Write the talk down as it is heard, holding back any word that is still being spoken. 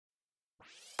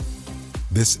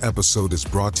This episode is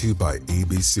brought to you by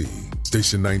ABC.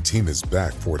 Station 19 is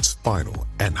back for its final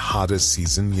and hottest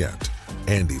season yet.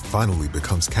 Andy finally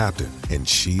becomes captain, and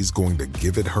she's going to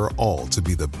give it her all to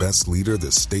be the best leader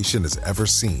the station has ever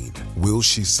seen. Will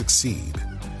she succeed?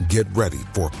 Get ready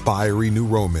for fiery new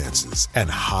romances and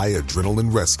high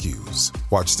adrenaline rescues.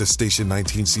 Watch the Station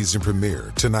 19 season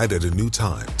premiere tonight at a new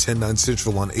time, 10/9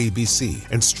 Central on ABC,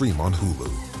 and stream on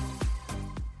Hulu.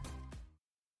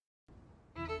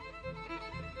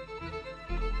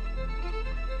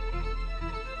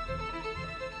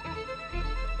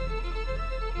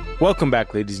 Welcome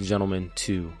back, ladies and gentlemen,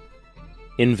 to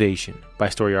Invasion by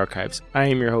Story Archives. I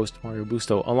am your host, Mario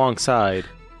Busto, alongside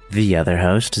the other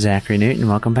host, Zachary Newton.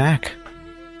 Welcome back.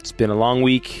 It's been a long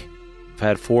week. I've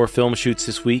had 4 film shoots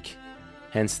this week,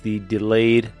 hence the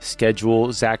delayed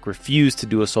schedule. Zach refused to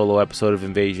do a solo episode of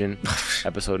Invasion,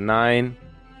 episode 9.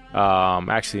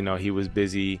 Actually, no, he was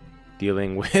busy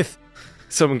dealing with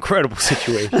some incredible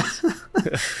situations.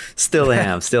 Still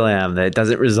am. That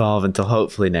doesn't resolve until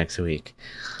hopefully next week.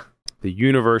 The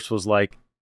universe was like,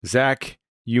 Zach,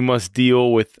 you must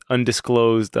deal with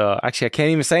undisclosed. Actually, I can't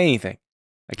even say anything.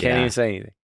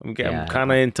 I'm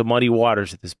kind of into muddy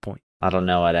waters at this point. I don't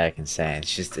know what I can say.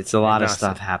 It's a lot of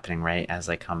stuff happening right as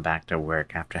I come back to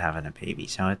work after having a baby.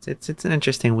 So it's an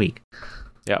interesting week.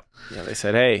 Yep. Yeah. They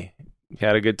said, hey, you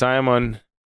had a good time on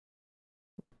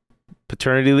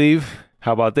paternity leave.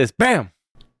 How about this? Bam.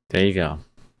 There you go.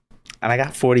 And I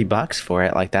got $40 for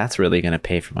it. Like, that's really going to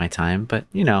pay for my time. But,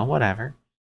 whatever.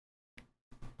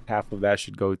 Half of that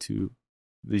should go to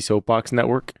the Soapbox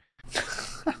Network.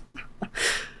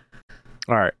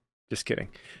 All right. Just kidding.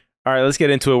 All right, let's get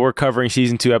into it. We're covering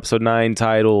Season 2, Episode 9,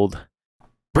 titled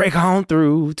Break On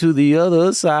Through to the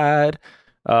Other Side.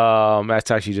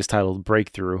 That's actually just titled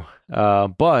Breakthrough.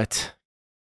 But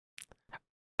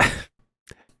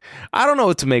I don't know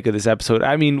what to make of this episode.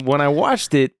 I mean, when I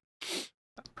watched it,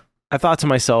 I thought to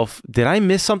myself, did I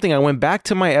miss something? I went back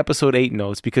to my episode 8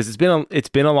 notes because it's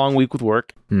been a long week with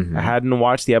work. Mm-hmm. I hadn't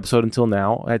watched the episode until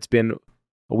now. It's been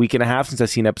a week and a half since I've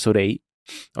seen episode 8.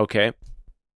 Okay.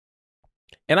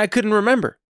 And I couldn't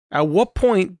remember. At what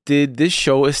point did this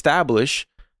show establish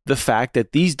the fact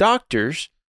that these doctors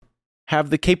have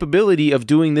the capability of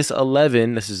doing this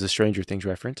 11, this is a Stranger Things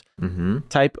reference,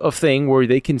 type of thing where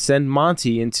they can send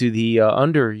Monty into the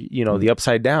the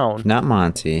upside down. Not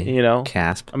Monty.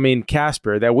 Casper. I mean,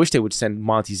 Casper. I wish they would send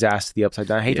Monty's ass to the upside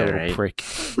down. I hate that little prick.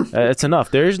 It's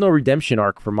enough. There is no redemption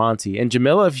arc for Monty. And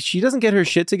Jamila, if she doesn't get her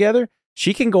shit together,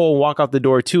 she can go and walk out the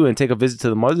door too and take a visit to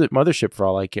the mothership for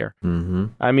all I care. Mm-hmm.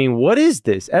 I mean, what is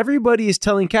this? Everybody is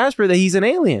telling Casper that he's an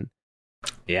alien.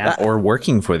 Yeah, or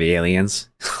working for the aliens.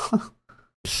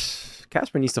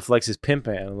 Casper needs to flex his pimp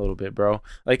man a little bit, bro.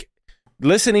 Like,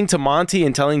 listening to Monty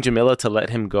and telling Jamila to let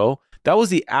him go, that was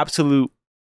the absolute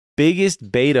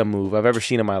biggest beta move I've ever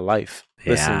seen in my life,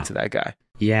 listening to that guy.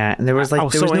 Yeah, and there was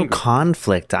no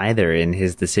conflict either in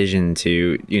his decision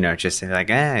to, just say like,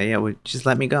 just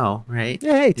let me go, right?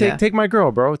 Yeah, hey, take my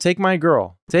girl, bro. Take my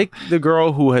girl. Take the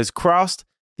girl who has crossed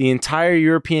the entire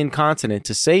European continent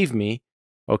to save me,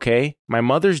 okay? My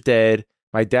mother's dead.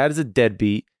 My dad is a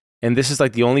deadbeat. And this is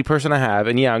like the only person I have.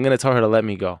 And yeah, I'm going to tell her to let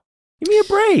me go. Give me a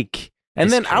break.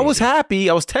 And then crazy. I was happy.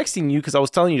 I was texting you because I was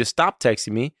telling you to stop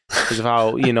texting me because of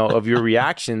how, of your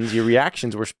reactions. Your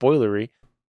reactions were spoilery,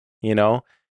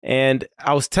 And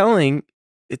I was telling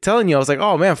you, I was like,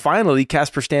 oh man, finally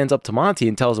Casper stands up to Monty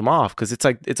and tells him off. Because it's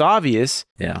like, it's obvious.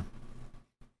 Yeah.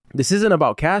 This isn't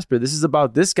about Casper. This is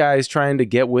about this guy's trying to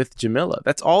get with Jamila.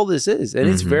 That's all this is. And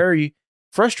it's very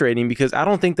frustrating because I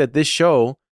don't think that this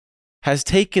show has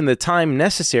taken the time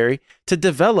necessary to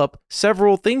develop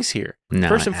several things here. No,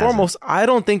 First and foremost, I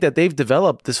don't think that they've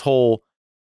developed this whole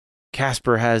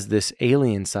Casper has this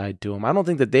alien side to him. I don't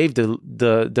think that they've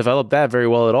developed that very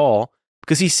well at all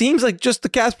because he seems like just the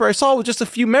Casper I saw with just a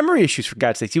few memory issues, for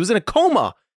God's sakes. He was in a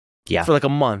coma for like a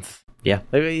month. Yeah.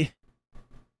 Like,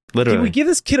 literally. Can we give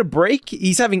this kid a break?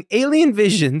 He's having alien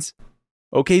visions.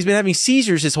 Okay, he's been having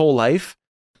seizures his whole life.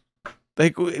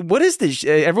 Like, what is this?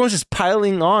 Everyone's just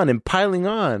piling on and piling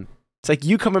on. It's like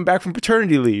you coming back from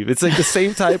paternity leave. It's like the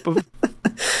same type of...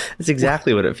 It's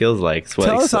exactly what it feels like.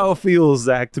 Tell us how it feels,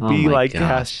 Zach, to be like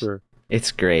Casper. It's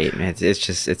great.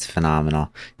 It's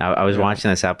phenomenal. I was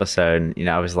watching this episode and,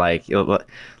 I was like,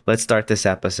 let's start this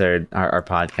episode, our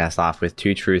podcast off with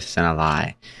 2 truths and a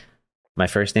lie. My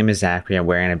first name is Zachary. I'm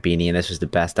wearing a beanie and this was the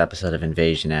best episode of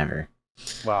Invasion ever.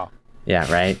 Wow.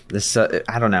 Yeah, right? This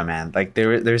I don't know, man. Like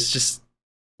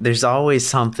there's always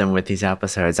something with these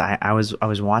episodes. I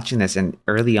was watching this, and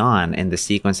early on in the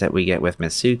sequence that we get with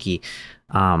Mitsuki,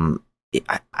 I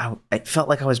felt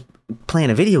like I was playing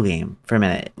a video game for a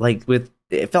minute, like with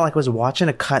it felt like I was watching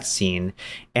a cutscene,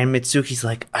 and Mitsuki's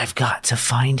like, "I've got to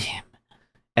find him,"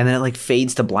 and then it like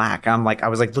fades to black. I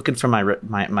was like looking for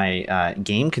my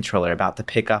game controller, about to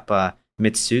pick up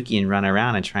Mitsuki and run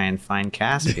around and try and find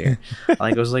Caspier.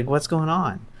 Like, I was like, "What's going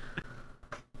on?"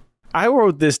 I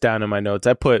wrote this down in my notes.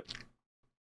 I put,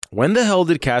 when the hell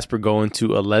did Casper go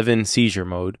into 11 seizure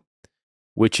mode?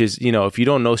 Which is, if you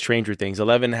don't know Stranger Things,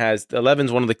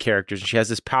 11's one of the characters, and she has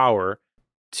this power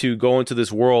to go into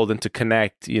this world and to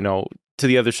connect, to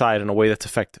the other side in a way that's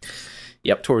effective.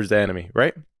 Yep. Towards the enemy,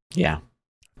 right? Yeah.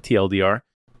 TLDR.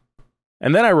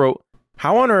 And then I wrote,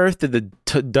 how on earth did the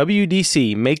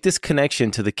WDC make this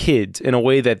connection to the kids in a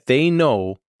way that they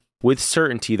know with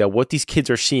certainty that what these kids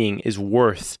are seeing is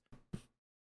worth,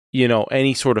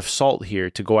 any sort of salt here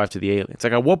to go after the aliens?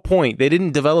 Like, at what point? They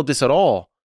didn't develop this at all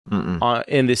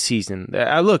in this season.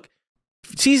 Look,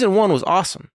 season 1 was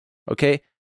awesome, okay?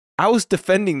 I was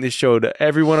defending this show to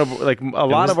everyone of a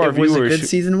lot of our viewers. It was a good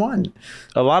season 1.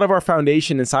 A lot of our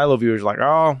Foundation and Silo viewers were like,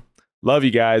 oh, love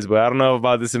you guys, but I don't know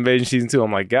about this Invasion season 2.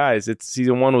 I'm like, guys,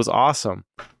 season 1 was awesome.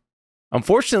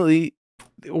 Unfortunately,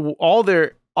 all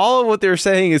of what they're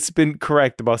saying has been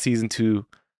correct about season 2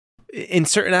 in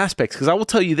certain aspects. Because I will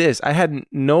tell you this,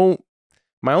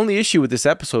 my only issue with this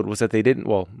episode was that they didn't.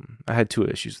 Well, I had 2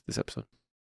 issues with this episode.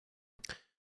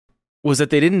 Was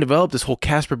that they didn't develop this whole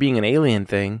Casper being an alien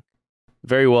thing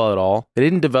very well at all. They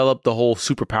didn't develop the whole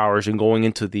superpowers and going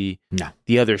into the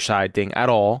other side thing at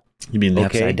all. You mean the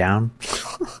upside down?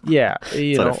 Yeah,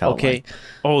 okay. Like.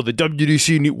 Oh, the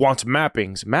WDC wants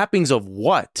mappings. Mappings of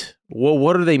what? Well,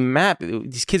 what are they mapping?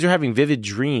 These kids are having vivid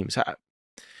dreams.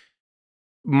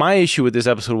 My issue with this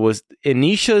episode was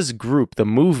Anisha's group, the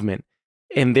movement,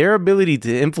 and their ability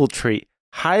to infiltrate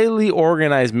highly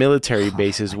organized military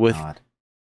bases with. God.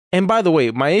 And by the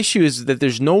way, my issue is that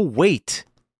there's no weight.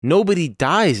 Nobody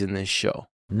dies in this show.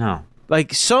 No.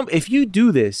 Like, if you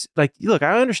do this, like, look,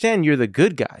 I understand you're the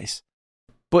good guys,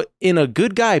 but in a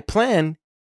good guy plan,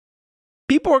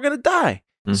 people are going to die.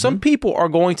 Mm-hmm. Some people are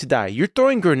going to die. You're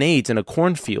throwing grenades in a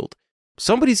cornfield.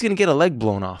 Somebody's going to get a leg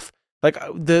blown off. Like,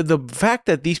 the fact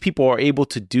that these people are able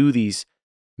to do these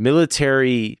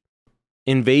military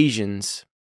invasions,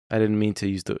 I didn't mean to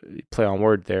use the play on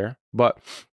word there, but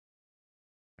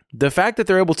the fact that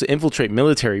they're able to infiltrate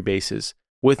military bases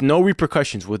with no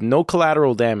repercussions, with no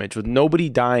collateral damage, with nobody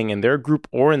dying in their group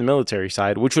or in the military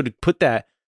side, which would put that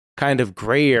kind of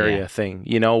gray area thing,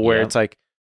 where it's like,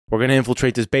 we're going to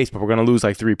infiltrate this base, but we're going to lose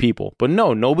like 3 people. But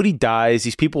no, nobody dies.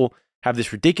 These people have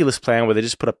this ridiculous plan where they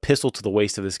just put a pistol to the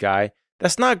waist of this guy.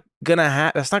 That's not going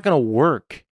to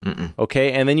work. Mm-mm.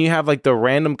 Okay. And then you have like the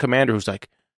random commander who's like,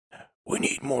 we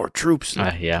need more troops.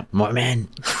 More men.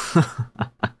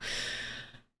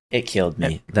 It killed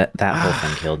me. That whole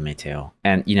thing killed me too.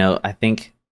 And I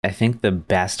think the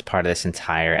best part of this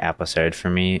entire episode for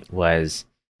me was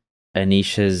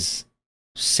Anisha's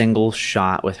single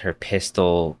shot with her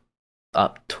pistol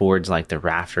up towards like the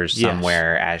rafters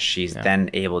somewhere, as she's then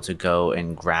able to go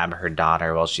and grab her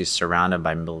daughter while she's surrounded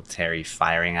by military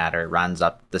firing at her, runs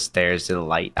up the stairs to the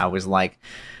light. I was like,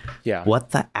 what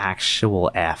the actual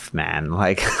F, man?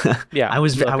 Like, I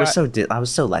was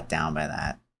so let down by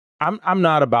that. I'm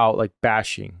not about like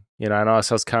bashing. I know it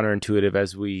sounds counterintuitive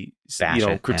as we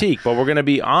critique, but we're gonna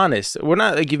be honest. We're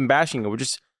not like even bashing it. We're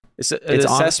just it's an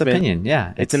honest opinion.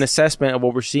 Yeah, it's an assessment of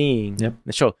what we're seeing. Yep.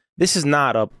 The show. This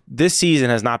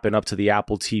season has not been up to the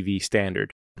Apple TV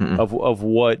standard of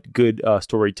what good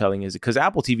storytelling is, because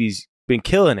Apple TV's been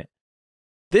killing it.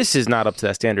 This is not up to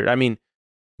that standard. I mean,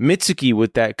 Mitsuki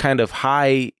with that kind of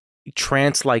high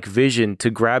trance-like vision to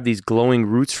grab these glowing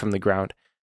roots from the ground.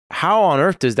 How on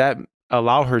earth does that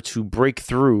allow her to break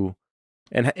through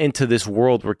and into this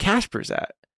world where Casper's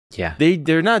at? Yeah,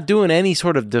 they're not doing any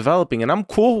sort of developing, and I'm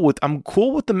cool with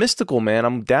the mystical, man.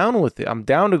 I'm down with it. I'm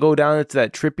down to go down into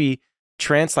that trippy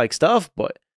trance-like stuff,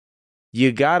 but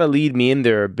you gotta lead me in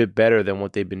there a bit better than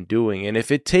what they've been doing. And if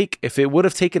it would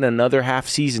have taken another half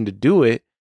season to do it,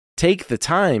 take the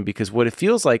time, because what it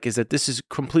feels like is that this is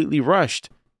completely rushed,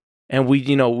 and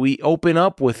we open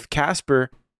up with Casper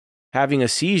having a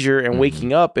seizure and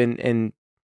waking up, and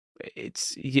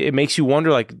it makes you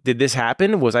wonder, like, did this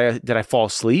happen? Did I fall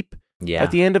asleep at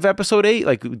the end of episode 8?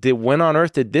 Like, when on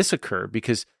earth did this occur?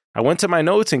 Because I went to my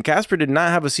notes and Casper did not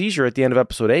have a seizure at the end of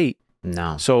episode 8.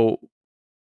 No. So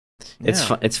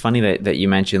it's funny that you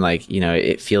mentioned, like,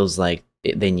 it feels like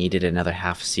they needed another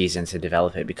half season to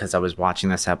develop it, because I was watching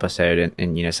this episode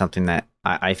and something that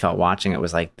I felt watching it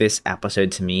was like, this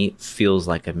episode to me feels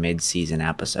like a mid-season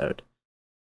episode.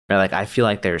 Like, I feel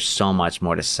like there's so much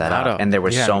more to set up, and there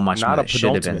was so much more that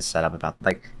should have been set up about.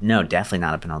 Like, no, definitely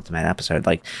not a penultimate episode.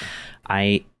 Like,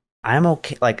 I I'm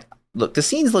okay. Like, look, the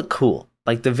scenes look cool.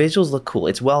 Like the visuals look cool.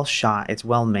 It's well shot. It's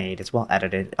well made. It's well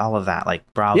edited. All of that. Like,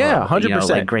 bravo. Yeah, 100%.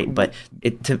 Like, great. But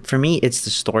for me, it's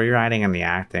the story writing and the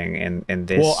acting. And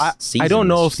this season I don't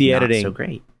know is if the not editing. so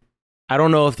great. I don't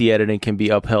know if the editing can be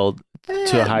upheld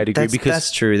to a high degree because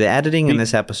that's true. The editing in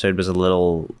this episode was a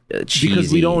little cheesy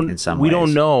because we don't in some we ways.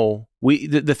 don't know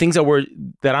the things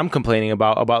that I'm complaining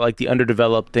about like the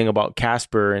underdeveloped thing about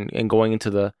Casper and going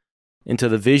into the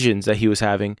visions that he was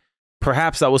having.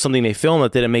 Perhaps that was something they filmed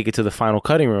that didn't make it to the final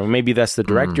cutting room. Maybe that's the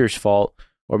director's fault,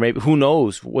 or maybe who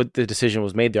knows what the decision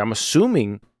was made there. I'm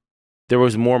assuming there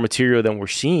was more material than we're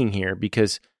seeing here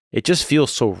because it just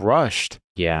feels so rushed.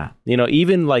 Yeah.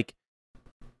 Even like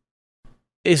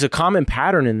is a common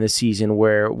pattern in this season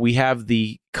where we have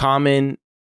the common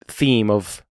theme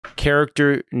of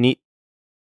character need.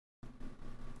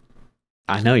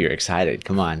 I know you're excited.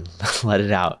 Come on, let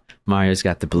it out. Mario's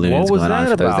got the balloons What was going on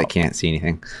that for those about? that can't see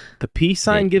anything. The peace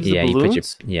sign gives the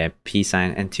balloons? Peace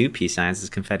sign and 2 peace signs is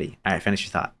confetti. All right, finish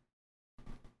your thought.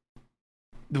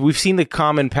 We've seen the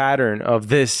common pattern of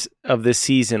this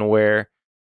season where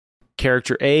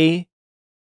character A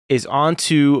is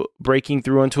onto breaking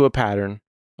through into a pattern,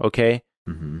 okay?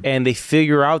 Mm-hmm. And they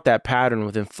figure out that pattern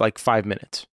within like 5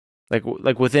 minutes.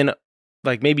 Like within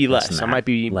like maybe less. I might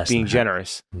be being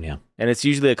generous. Yeah. And it's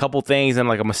usually a couple things and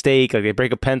like a mistake, like they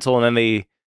break a pencil and then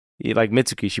like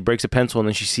Mitsuki, she breaks a pencil and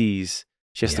then she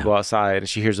has to go outside and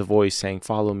she hears a voice saying,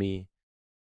 "Follow me."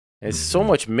 It's so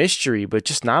much mystery, but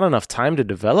just not enough time to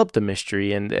develop the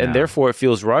mystery. And therefore it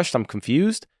feels rushed. I'm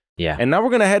confused. Yeah. And now we're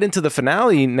going to head into the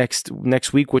finale next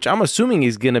week, which I'm assuming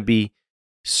is going to be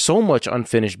so much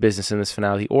unfinished business in this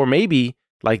finale. Or maybe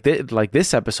like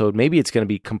this episode, maybe it's going to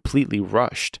be completely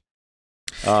rushed.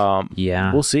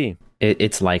 We'll see.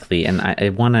 It's likely. And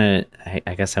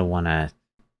I guess I want to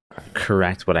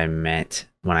correct what I meant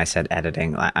when I said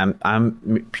editing.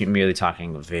 I'm merely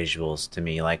talking visuals to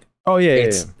me. Like, oh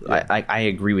yeah, I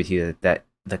agree with you that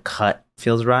the cut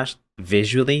feels rushed.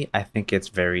 Visually, I think it's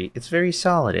very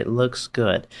solid. It looks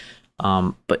good.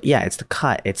 But yeah, it's the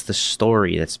cut, it's the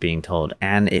story that's being told,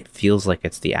 and it feels like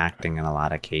it's the acting in a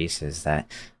lot of cases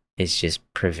that is just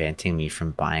preventing me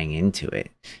from buying into it.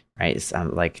 Right? It's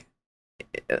like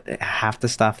half the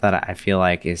stuff that I feel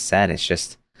like is said,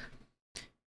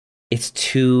 it's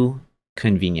too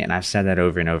convenient. And I've said that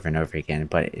over and over and over again,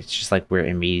 but it's just like we're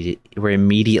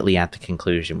immediately at the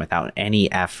conclusion without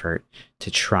any effort to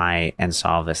try and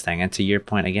solve this thing. And to your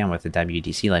point again with the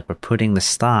WDC, like we're putting the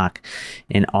stock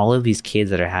in all of these kids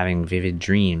that are having vivid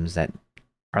dreams that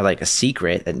are like a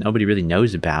secret that nobody really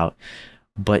knows about.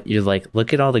 But you're like,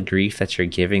 look at all the grief that you're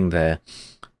giving the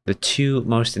 2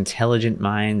 most intelligent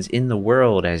minds in the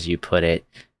world, as you put it,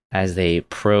 as they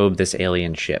probe this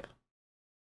alien ship.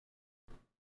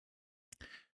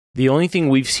 The only thing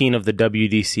we've seen of the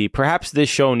WDC, perhaps this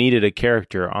show needed a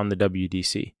character on the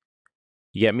WDC.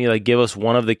 You get me? Like, give us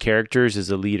one of the characters as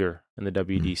a leader in the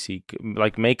WDC.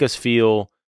 Like, make us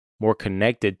feel more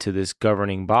connected to this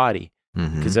governing body.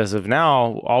 Because as of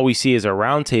now, all we see is a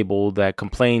round table that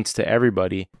complains to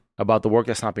everybody about the work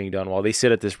that's not being done while they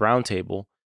sit at this round table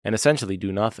and essentially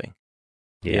do nothing.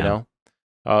 Yeah. You know?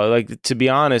 Like, to be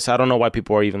honest, I don't know why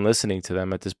people are even listening to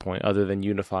them at this point other than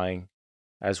unifying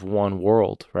as one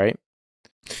world, right?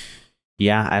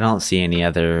 Yeah, I don't see any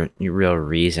other real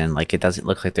reason. Like, it doesn't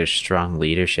look like there's strong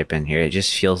leadership in here. It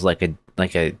just feels like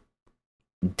a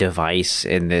device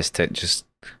in this to just,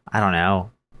 I don't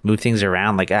know, move things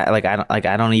around.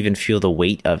 I don't even feel the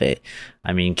weight of it.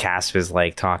 I mean, Casp is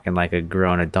like talking like a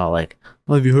grown adult. Like,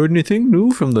 well, have you heard anything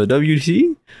new from the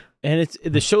WC? And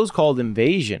the show's called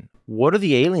Invasion. What are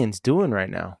the aliens doing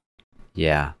right now?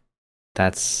 Yeah.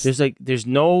 There's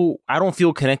no, I don't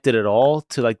feel connected at all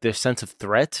to like their sense of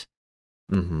threat.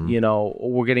 You know,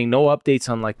 we're getting no updates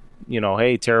on like, you know,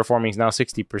 hey, terraforming is now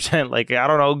 60%. Like, I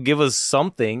don't know, give us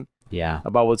something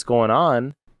about what's going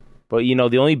on. But, you know,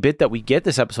 the only bit that we get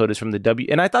this episode is from the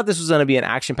and I thought this was going to be an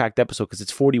action-packed episode because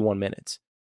it's 41 minutes.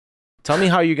 Tell me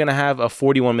how you're going to have a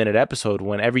 41-minute episode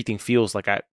when everything feels like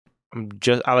I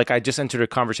just entered a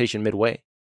conversation midway.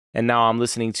 And now I'm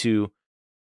listening to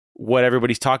what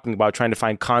everybody's talking about, trying to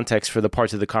find context for the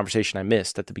parts of the conversation I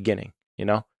missed at the beginning. You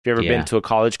know, if you ever been to a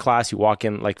college class, you walk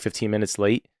in like 15 minutes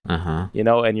late, you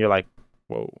know, and you're like,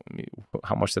 whoa,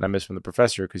 how much did I miss from the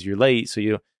professor? Because you're late. So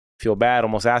you feel bad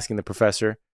almost asking the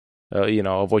professor, you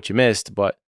know, of what you missed.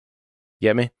 But you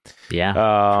get me?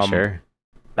 Yeah, sure.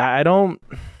 I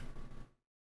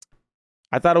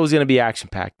thought it was going to be action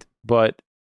packed, but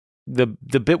the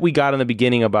bit we got in the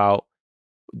beginning about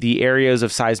the areas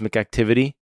of seismic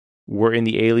activity were in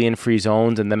the alien free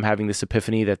zones and them having this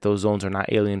epiphany that those zones are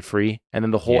not alien free. And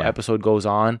then the whole episode goes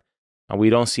on and we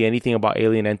don't see anything about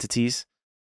alien entities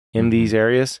in these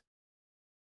areas,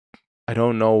 I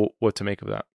don't know what to make of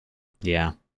that.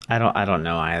 Yeah. I don't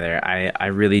know either. I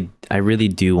really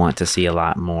do want to see a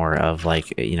lot more of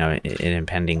like, you know, an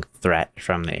impending threat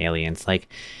from the aliens. Like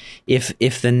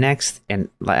if the next, and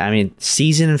like, I mean,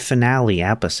 season finale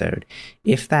episode,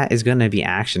 if that is going to be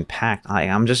action packed,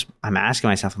 I'm asking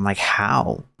myself, I'm like,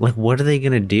 how? Like, what are they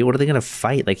going to do? What are they going to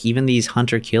fight? Like, even these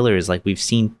hunter killers, like we've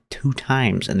seen 2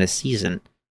 times in this season.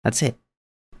 That's it.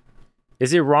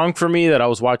 Is it wrong for me that I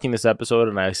was watching this episode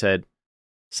and I said,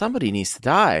 somebody needs to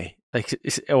die? Like,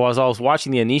 as I was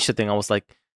watching the Anisha thing, I was like,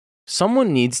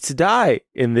 someone needs to die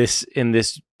in this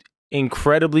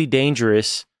incredibly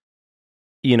dangerous,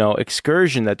 you know,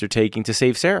 excursion that they're taking to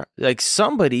save Sarah. Like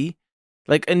somebody,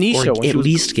 like Anisha, or at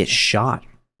least get shot.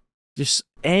 Just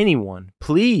anyone,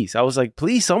 please. I was like,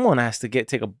 please, someone has to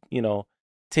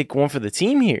take one for the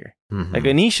team here. Mm-hmm. Like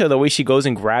Anisha, the way she goes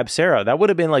and grabs Sarah, that would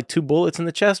have been like 2 bullets in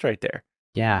the chest right there.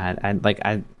 Yeah,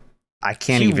 I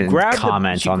can't even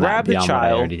comment on that beyond what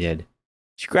I already did.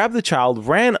 She grabbed the child,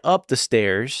 ran up the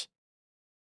stairs,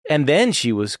 and then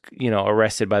she was, you know,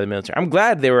 arrested by the military. I'm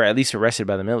glad they were at least arrested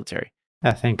by the military.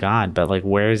 Yeah, thank God. But like,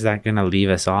 where is that going to leave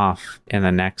us off in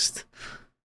the next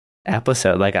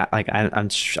episode? I'm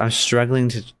struggling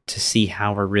to see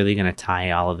how we're really going to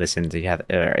tie all of this in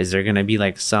together. Is there going to be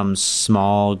like some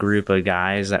small group of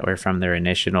guys that were from their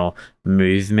initial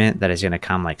movement that is going to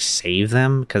come like save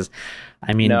them? Because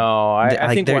I mean, no,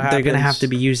 I think they're going to have to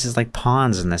be used as like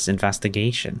pawns in this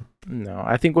investigation. No,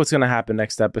 I think what's going to happen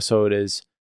next episode is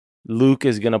Luke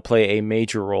is going to play a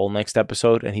major role next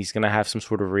episode, and he's going to have some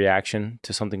sort of reaction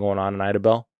to something going on in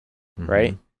Idabel,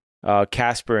 right?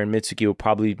 Casper and Mitsuki will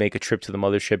probably make a trip to the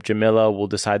mothership. Jamila will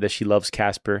decide that she loves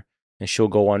Casper, and she'll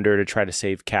go under to try to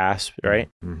save Cass, right?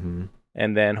 Mm-hmm.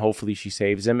 And then hopefully she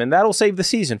saves him, and that'll save the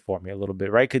season for me a little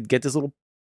bit, right? Could get this little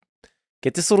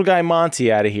guy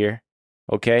Monty out of here,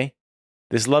 okay?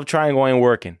 This love triangle ain't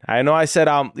working. I know I said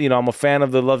I'm a fan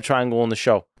of the love triangle in the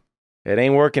show. It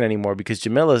ain't working anymore because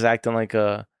Jamila's acting like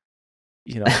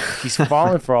he's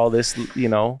falling for all this, you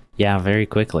know. Yeah, very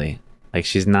quickly. Like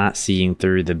she's not seeing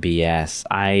through the BS.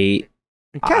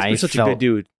 Casper's such a good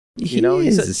dude. He's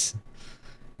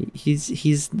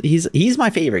my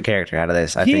favorite character out of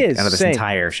this. I think out of this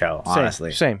entire show,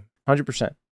 honestly. Same.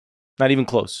 100%. Not even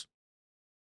close.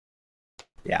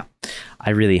 Yeah. I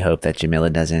really hope that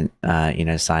Jamila doesn't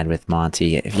side with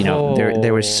Monty. If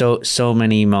there were so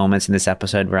many moments in this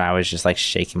episode where I was just like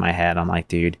shaking my head. I'm like,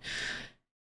 dude,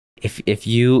 if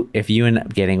you end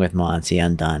up getting with Monty,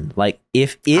 I'm done. Like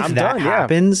if that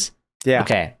happens, yeah.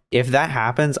 Okay. If that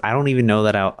happens, I don't even know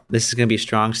that this is gonna be a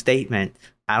strong statement.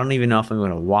 I don't even know if I'm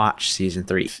gonna watch season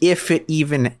 3. If it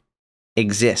even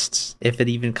exists, if it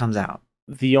even comes out.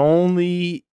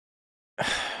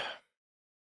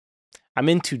 I'm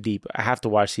in too deep. I have to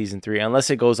watch season 3 unless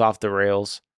it goes off the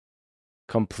rails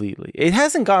completely. It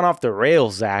hasn't gone off the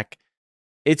rails, Zach.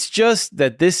 It's just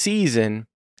that this season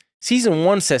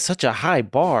 1 set such a high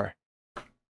bar.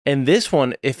 And this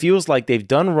one, it feels like they've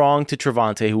done wrong to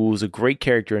Travante, who was a great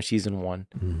character in season 1.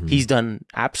 Mm-hmm. He's done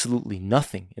absolutely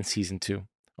nothing in season 2.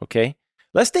 Okay?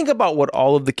 Let's think about what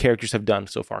all of the characters have done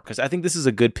so far, because I think this is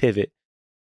a good pivot.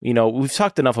 You know, we've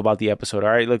talked enough about the episode, all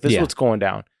right? Like, this is what's going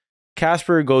down.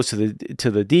 Casper goes to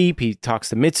the deep. He talks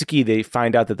to Mitsuki. They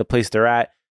find out that the place they're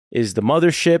at is the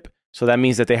mothership. So that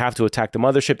means that they have to attack the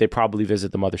mothership. They probably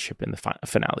visit the mothership in the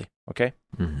finale. Okay?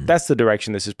 Mm-hmm. That's the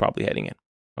direction this is probably heading in.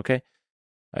 Okay?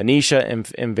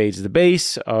 Anisha invades the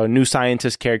base. A new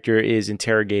scientist character is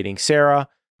interrogating Sarah.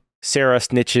 Sarah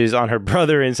snitches on her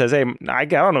brother and says, "Hey, I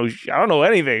don't know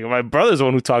anything. My brother's the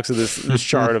one who talks to this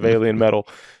shard of alien metal."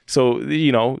 So,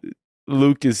 you know,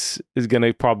 Luke is going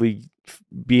to probably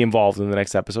be involved in the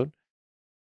next episode.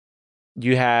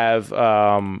 You have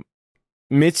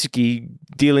Mitsuki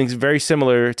dealing very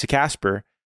similar to Casper,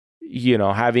 you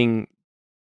know, having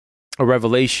a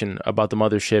revelation about the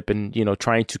mothership and, you know,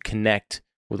 trying to connect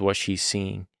with what she's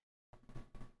seeing.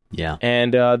 Yeah.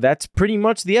 And that's pretty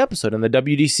much the episode. And the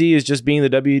WDC is just being the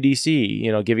WDC,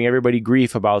 you know, giving everybody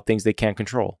grief about things they can't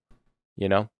control, you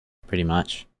know? Pretty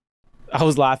much. I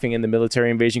was laughing in the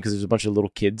military invasion because there's a bunch of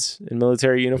little kids in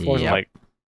military uniforms. Yep. I'm like,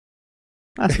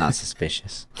 that's not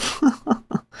suspicious.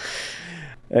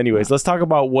 Anyways, let's talk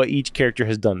about what each character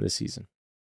has done this season.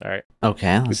 All right.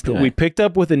 Okay, let's do it. We picked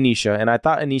up with Anisha, and I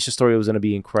thought Anisha's story was going to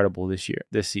be incredible this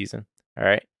season. All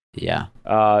right. Yeah.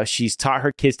 She's taught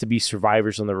her kids to be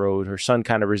survivors on the road. Her son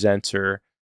kind of resents her.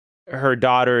 Her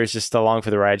daughter is just along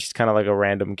for the ride. She's kind of like a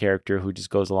random character who just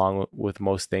goes along with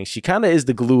most things. She kind of is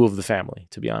the glue of the family,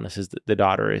 to be honest, is the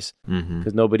daughter is.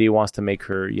 Because nobody wants to make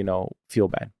her, you know, feel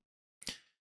bad.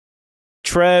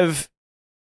 Trev,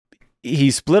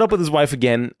 he split up with his wife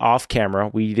again off camera.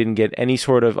 We didn't get any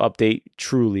sort of update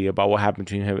truly about what happened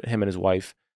between him and his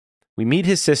wife. We meet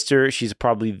his sister. She's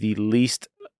probably the least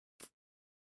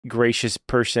gracious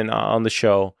person on the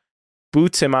show.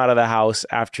 Boots him out of the house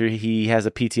after he has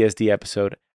a PTSD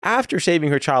episode, after saving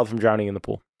her child from drowning in the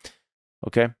pool.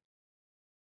 Okay?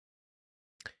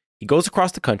 He goes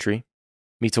across the country,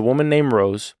 meets a woman named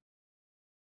Rose,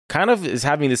 kind of is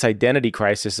having this identity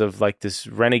crisis of like this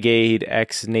renegade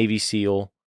ex-Navy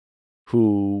SEAL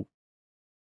who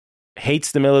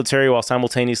hates the military while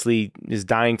simultaneously is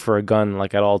dying for a gun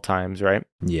like at all times, right?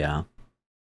 Yeah.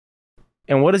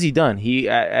 And what has he done? He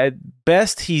at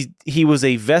best he was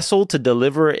a vessel to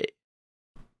deliver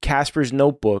Casper's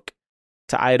notebook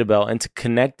to Idabel and to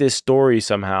connect this story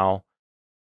somehow.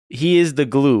 He is the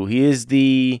glue. He is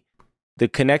the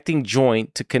connecting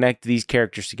joint to connect these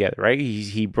characters together, right?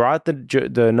 He brought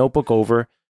the notebook over,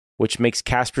 which makes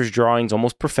Casper's drawings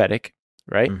almost prophetic,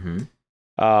 right?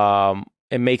 Mm-hmm.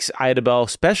 It makes Idabel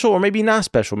special, or maybe not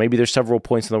special. Maybe there's several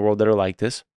points in the world that are like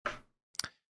this,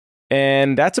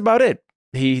 and that's about it.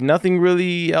 Nothing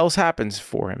really else happens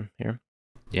for him here.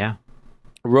 Yeah.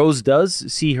 Rose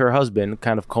does see her husband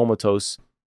kind of comatose,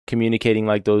 communicating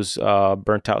like those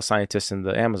burnt out scientists in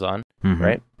the Amazon, Mm-hmm.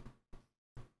 right?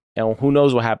 And who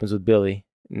knows what happens with Billy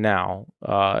now.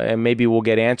 And maybe we'll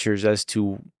get answers as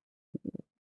to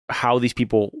how these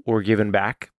people were given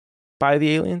back by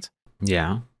the aliens.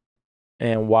 Yeah.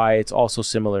 And why it's also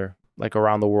similar, like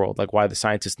around the world, like why the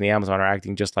scientists in the Amazon are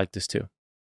acting just like this too.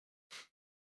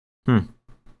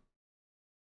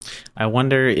 I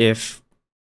wonder if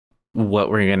what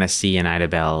we're going to see in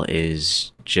Idabel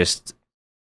is just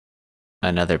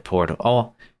another portal.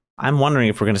 Oh, I'm wondering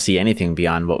if we're going to see anything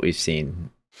beyond what we've seen.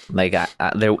 Like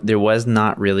there was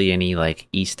not really any like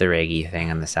Easter eggy thing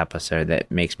in this episode that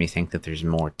makes me think that there's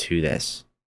more to this.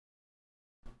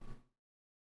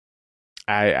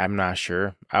 I'm not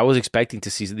sure. I was expecting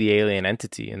to see the alien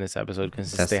entity in this episode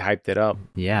because they hyped it up.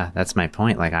 Yeah, that's my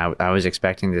point. Like I was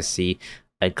expecting to see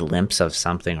a glimpse of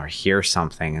something or hear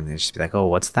something and they just be like, oh,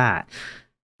 what's that?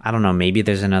 I don't know. Maybe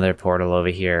there's another portal over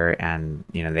here and,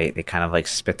 you know, they kind of like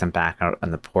spit them back out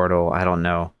on the portal. I don't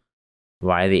know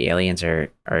why the aliens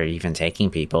are even taking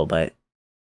people, but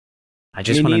I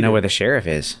just want to know where the sheriff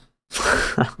is.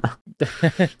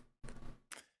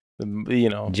 You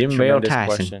know, Jim Bale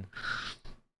Tyson. Question.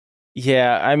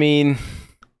 Yeah, I mean,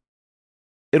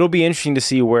 it'll be interesting to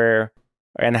see where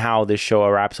and how this show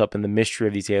wraps up in the mystery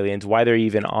of these aliens, why they're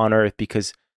even on Earth, because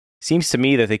it seems to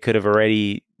me that they could have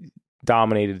already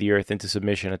dominated the Earth into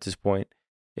submission at this point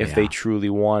if they truly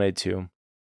wanted to,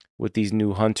 with these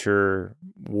new hunter,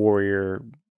 warrior,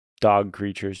 dog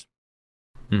creatures.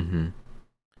 Mm-hmm.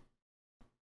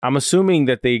 I'm assuming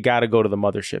that they got to go to the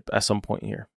mothership at some point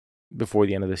here before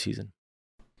the end of the season.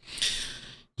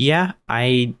 Yeah,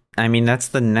 I mean, that's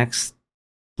the next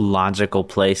logical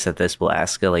place that this will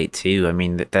escalate to. I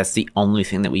mean, that's the only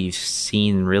thing that we've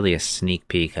seen really a sneak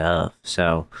peek of.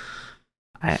 So,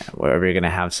 we're going to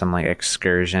have some like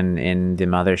excursion in the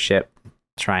mothership,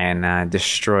 try and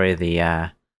destroy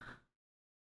the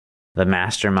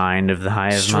mastermind of the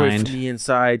hive mind. From the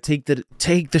inside, take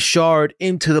the shard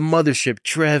into the mothership,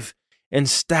 Trev, and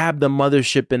stab the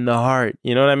mothership in the heart.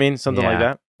 You know what I mean? Something like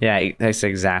that. Yeah, that's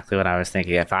exactly what I was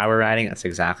thinking. If I were writing, that's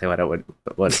exactly what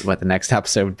what the next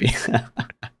episode would be.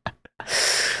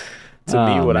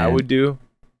 I would do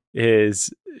is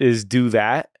do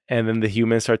that, and then the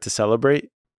humans start to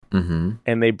celebrate, and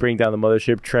they bring down the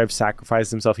mothership. Trev sacrifices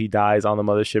himself; he dies on the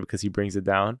mothership because he brings it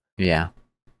down. Yeah,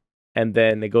 and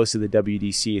then it goes to the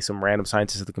WDC. Some random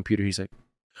scientist at the computer. He's like,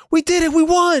 "We did it! We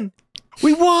won!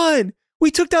 We won! We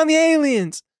took down the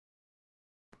aliens!"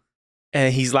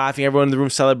 And he's laughing, everyone in the room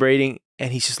celebrating,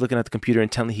 and he's just looking at the computer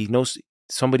and telling he knows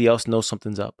somebody else knows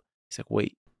something's up. He's like,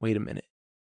 wait a minute.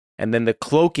 And then the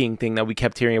cloaking thing that we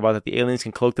kept hearing about, that the aliens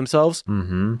can cloak themselves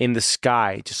in the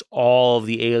sky, just all of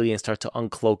the aliens start to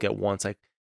uncloak at once. Like,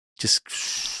 just...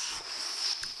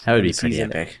 That would be pretty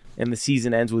epic. And the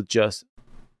season ends with just,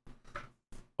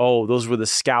 oh, those were the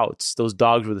scouts. Those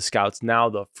dogs were the scouts. Now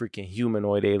the freaking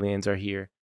humanoid aliens are here.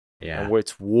 Yeah. And where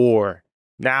it's war.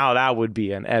 Now that would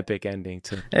be an epic ending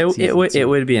to it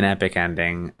would be an epic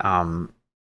ending.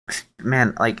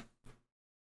 Man, like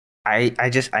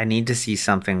I need to see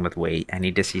something with weight. I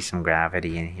need to see some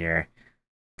gravity in here.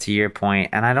 To your point,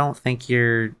 and I don't think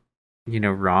you're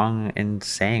wrong in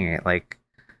saying it. Like,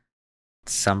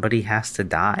 somebody has to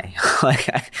die. Like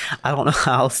I don't know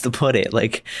how else to put it.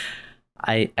 Like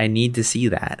I need to see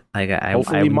that. Like I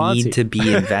need to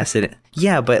be invested.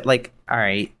 Yeah, but like, all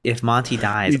right, if Monty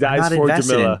dies, I'm not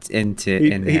invested into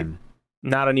him.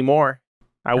 Not anymore.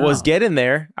 I was getting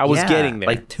there. I was getting there.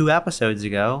 Like 2 episodes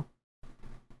ago.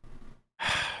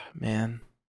 Man.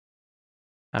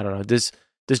 I don't know. Does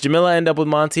Jamila end up with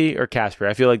Monty or Casper?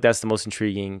 I feel like that's the most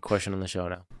intriguing question on the show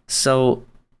now. So,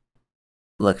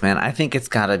 look, man, I think it's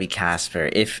gotta be Casper.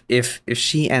 If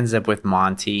she ends up with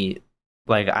Monty,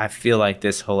 like, I feel like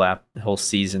this whole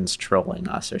season's trolling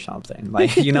us or something.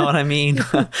 Like, you know what I mean?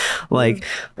 Like,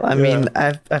 I mean,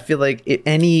 I feel like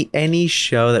any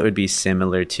show that would be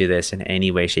similar to this in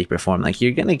any way, shape, or form, like,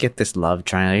 you're gonna get this love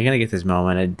triangle. You're gonna get this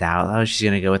moment of doubt. Oh, she's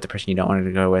gonna go with the person you don't want her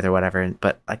to go with or whatever.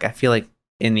 But like, I feel like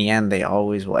in the end, they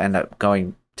always will end up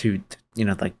going to, you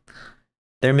know, like,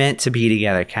 they're meant to be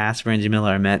together. Casper and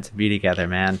Jamila are meant to be together,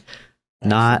 man.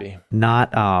 Not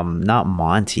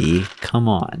Monty. Come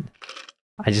on.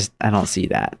 I don't see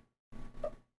that.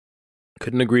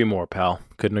 Couldn't agree more, pal.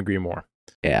 Couldn't agree more.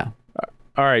 Yeah.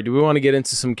 All right. Do we want to get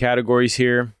into some categories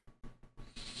here?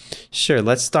 Sure.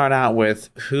 Let's start out with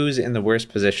who's in the worst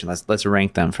position. Let's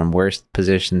rank them from worst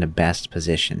position to best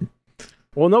position.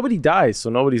 Well, nobody dies, so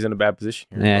nobody's in a bad position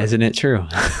here. Yeah, isn't it true?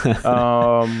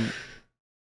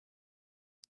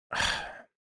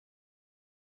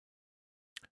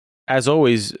 As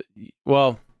always,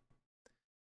 well,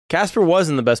 Casper was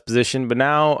in the best position, but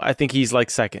now I think he's like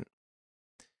second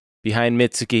behind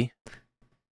Mitsuki.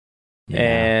 Yeah.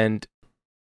 And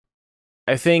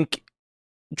I think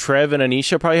Trev and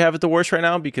Anisha probably have it the worst right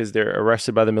now because they're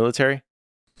arrested by the military.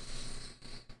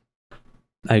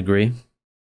 I agree.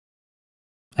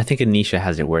 I think Anisha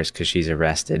has it worse because she's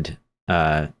arrested.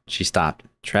 She stopped.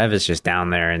 Trev is just down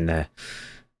there in the,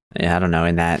 I don't know,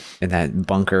 in that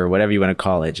bunker or whatever you want to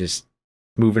call it, just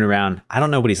moving around. I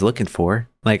don't know what he's looking for.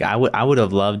 Like, I would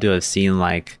have loved to have seen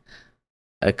like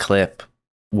a clip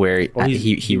where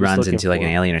he runs into like an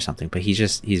alien or something, but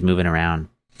he's moving around.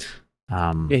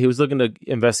 Yeah, he was looking to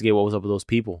investigate what was up with those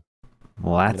people.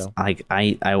 Well, that's like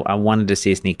I wanted to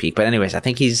see a sneak peek, but anyways, I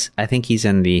think he's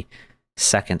in the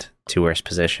second to worst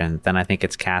position. Then I think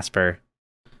it's Casper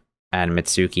and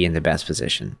Mitsuki in the best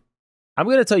position. I'm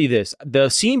going to tell you this. The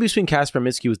scene between Casper and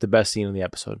Mitsuki was the best scene in the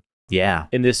episode. Yeah.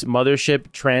 In this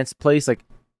mothership trance place. Like,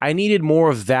 I needed more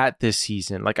of that this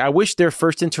season. Like, I wish their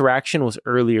first interaction was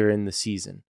earlier in the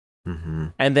season. Mm-hmm.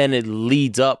 And then it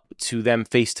leads up to them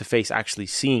face to face actually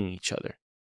seeing each other.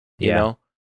 You know?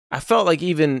 I felt like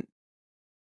even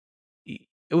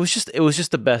it was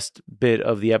just the best bit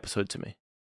of the episode to me.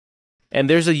 And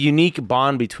there's a unique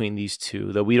bond between these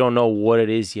two that we don't know what it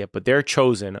is yet, but they're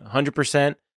chosen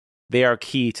 100%. They are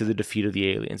key to the defeat of the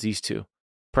aliens, these two.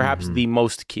 Perhaps the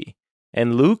most key.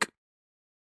 And Luke,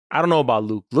 I don't know about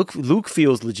Luke. Luke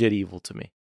feels legit evil to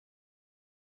me.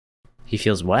 He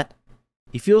feels what?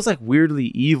 He feels like weirdly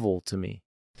evil to me.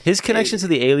 His connection to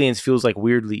the aliens feels like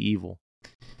weirdly evil.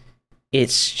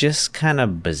 It's just kind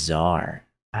of bizarre.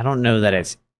 I don't know that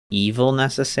it's evil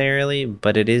necessarily,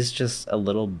 but it is just a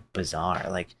little bizarre.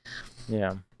 Like,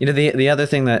 yeah. You know, the other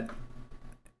thing that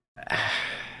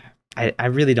I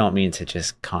really don't mean to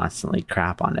just constantly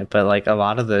crap on it, but like a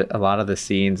lot of the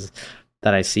scenes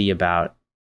that I see about,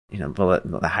 you know,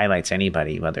 the highlights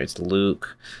anybody, whether it's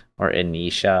Luke or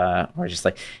Anisha or just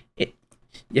like it.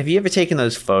 Have you ever taken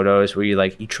those photos where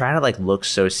you try to like look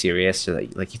so serious so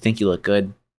that like you think you look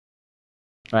good?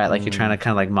 Right, like you're trying to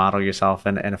kind of like model yourself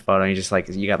in a photo, and you just like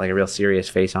you got like a real serious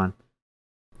face on.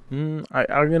 I'm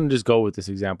gonna just go with this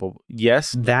example.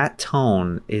 Yes, that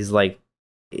tone is like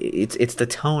it's the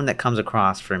tone that comes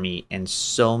across for me in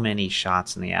so many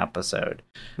shots in the episode.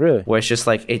 Really, where it's just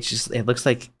like it looks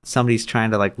like somebody's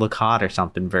trying to like look hot or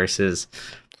something versus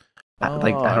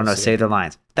like I don't know, say the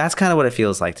lines. That's kind of what it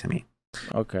feels like to me.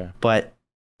 Okay, but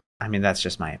I mean that's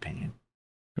just my opinion.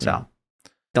 So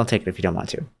don't take it if you don't want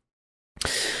to.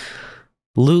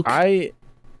 Luke,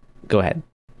 go ahead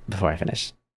before I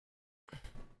finish.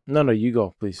 No, you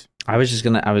go, please. I was just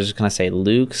gonna say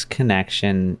Luke's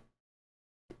connection,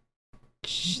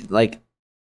 like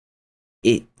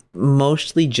it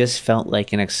mostly just felt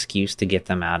like an excuse to get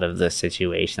them out of the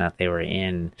situation that they were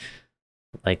in,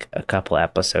 like a couple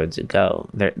episodes ago.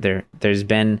 There's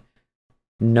been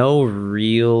no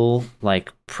real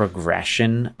like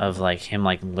progression of like him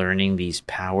like learning these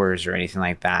powers or anything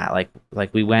like that.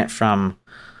 Like we went from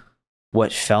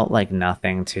what felt like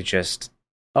nothing to just,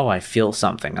 oh, I feel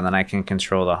something and then I can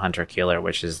control the hunter killer,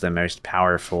 which is the most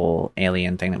powerful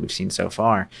alien thing that we've seen so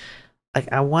far. Like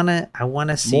I wanna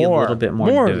see a little bit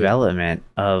more development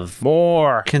of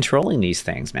controlling these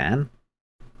things, man.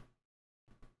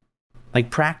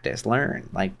 Like practice, learn,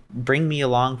 like bring me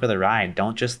along for the ride.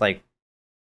 Don't just like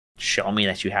show me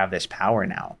that you have this power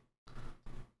now.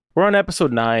 We're on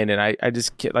episode 9, and I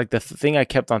just like the thing I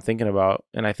kept on thinking about,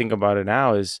 and I think about it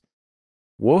now is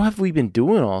what have we been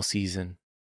doing all season?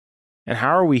 And how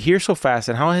are we here so fast?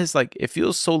 And how has, like, it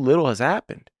feels so little has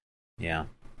happened. Yeah.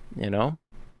 You know?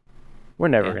 We're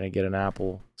never going to get an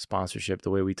Apple sponsorship the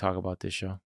way we talk about this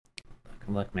show.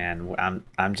 Look, man, I'm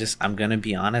going to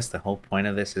be honest. The whole point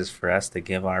of this is for us to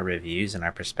give our reviews and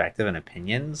our perspective and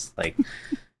opinions. Like, you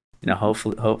know,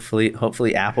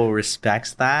 hopefully Apple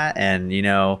respects that. And, you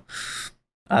know,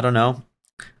 I don't know.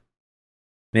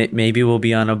 Maybe we'll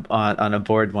be on a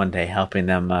board one day helping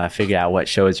them figure out what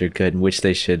shows are good and which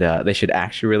they should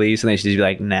actually release, and they should just be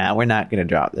like, nah, we're not gonna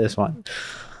drop this one.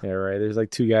 Yeah, right. There's like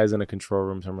two guys in a control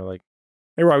room somewhere like,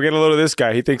 hey Rob, get a load of this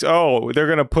guy. He thinks, oh, they're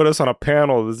gonna put us on a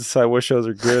panel to decide what shows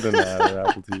are good and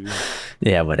Apple TV.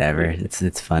 Yeah, whatever.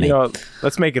 It's funny. You know,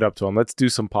 let's make it up to them. Let's do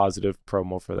some positive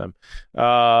promo for them,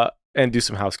 and do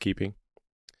some housekeeping.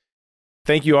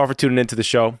 Thank you all for tuning into the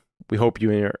show. We hope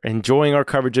you are enjoying our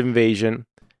coverage of Invasion.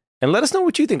 And let us know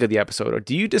what you think of the episode. Or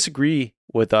do you disagree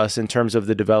with us in terms of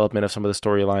the development of some of the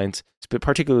storylines,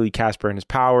 particularly Casper and his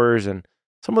powers and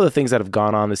some of the things that have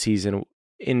gone on this season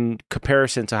in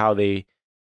comparison to how they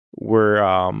were,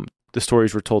 the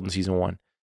stories were told in season 1?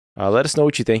 Let us know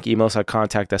what you think. Email us at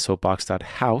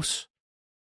contact@soapbox.house.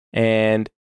 And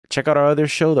check out our other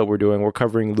show that we're doing. We're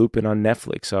covering Lupin on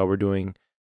Netflix. We're doing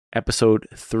episode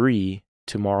 3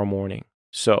 tomorrow morning.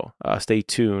 So stay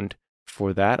tuned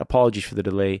for that. Apologies for the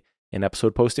delay in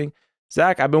episode posting.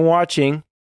 Zach, I've been watching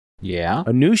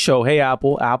a new show. Hey,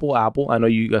 Apple. I know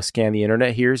you scan the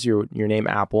internet. Here's your name,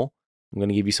 Apple. I'm going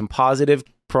to give you some positive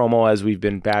promo as we've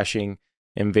been bashing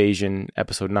Invasion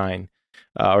episode 9,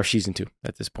 or season 2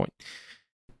 at this point.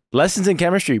 Lessons in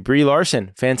Chemistry, Brie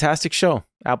Larson. Fantastic show.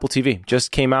 Apple TV.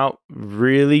 Just came out.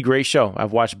 Really great show.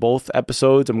 I've watched both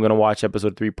episodes. I'm going to watch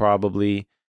episode 3 probably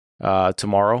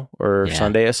tomorrow or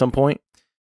Sunday at some point.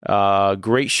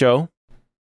 Great show.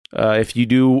 If you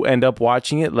do end up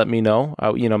watching it, let me know.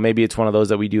 You know, maybe it's one of those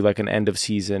that we do like an end of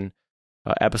season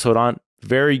episode on.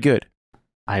 Very good.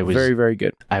 Very, very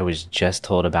good. I was just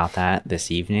told about that this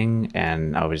evening,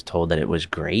 and I was told that it was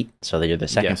great. So that you're the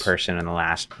second person in the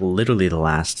last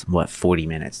 40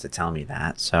 minutes to tell me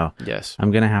that. So yes,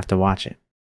 I'm gonna have to watch it.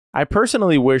 I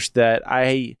personally wish that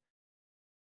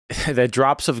that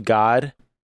Drops of God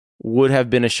would have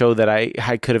been a show that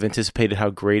I could have anticipated how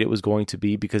great it was going to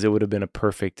be, because it would have been a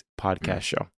perfect podcast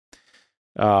show.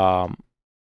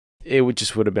 It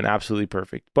would have been absolutely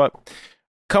perfect. But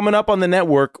coming up on the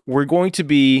network, we're going to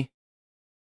be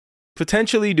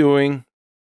potentially doing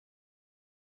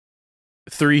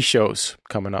 3 shows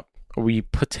coming up.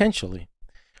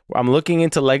 I'm looking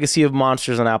into Legacy of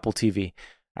Monsters on Apple TV.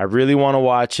 I really want to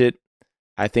watch it.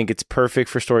 I think it's perfect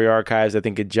for Story Archives. I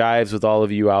think it jives with all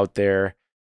of you out there.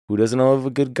 Who doesn't love a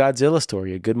good Godzilla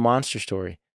story, a good monster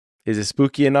story? Is it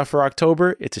spooky enough for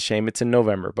October? It's a shame it's in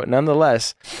November. But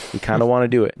nonetheless, we kind of want to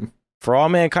do it. For All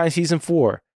Mankind Season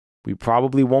 4, we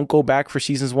probably won't go back for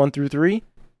Seasons 1 through 3.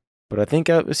 But I think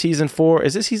Season 4...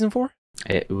 Is it Season 4?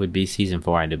 It would be Season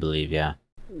 4, I do believe, yeah.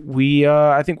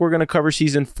 I think we're going to cover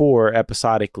Season 4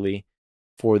 episodically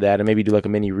for that, and maybe do like a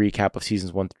mini recap of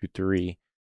Seasons 1 through 3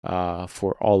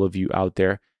 for all of you out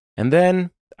there. And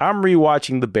then I'm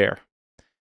rewatching The Bear.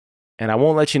 And I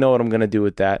won't let you know what I'm going to do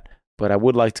with that, but I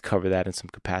would like to cover that in some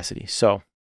capacity. So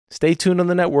stay tuned on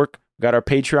the network. We got our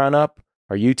Patreon up.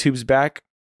 Our YouTube's back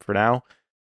for now.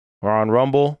 We're on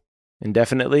Rumble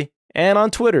indefinitely and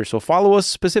on Twitter. So follow us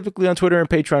specifically on Twitter and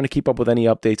Patreon to keep up with any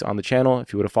updates on the channel.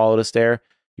 If you would have followed us there,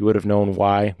 you would have known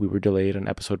why we were delayed on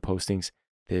episode postings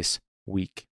this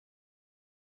week.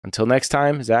 Until next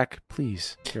time, Zach,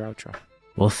 please, your outro.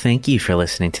 Well, thank you for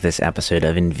listening to this episode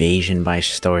of Invasion by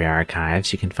Story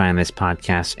Archives. You can find this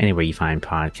podcast anywhere you find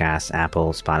podcasts,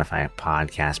 Apple, Spotify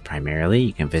podcast primarily.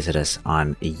 You can visit us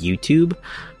on YouTube,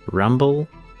 Rumble,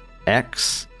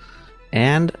 X,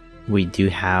 and we do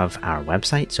have our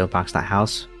website,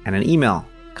 soapbox.house, and an email,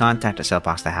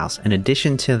 contact@soapbox.house. In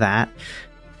addition to that,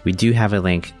 we do have a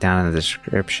link down in the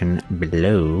description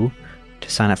below to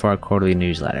sign up for our quarterly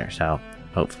newsletter. So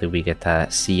hopefully we get to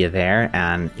see you there,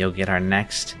 and you'll get our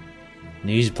next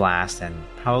news blast in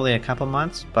probably a couple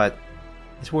months, but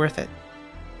it's worth it.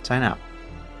 Sign up.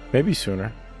 Maybe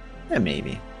sooner. Yeah,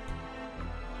 maybe.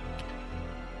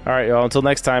 All right, y'all. Until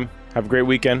next time, have a great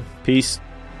weekend. Peace.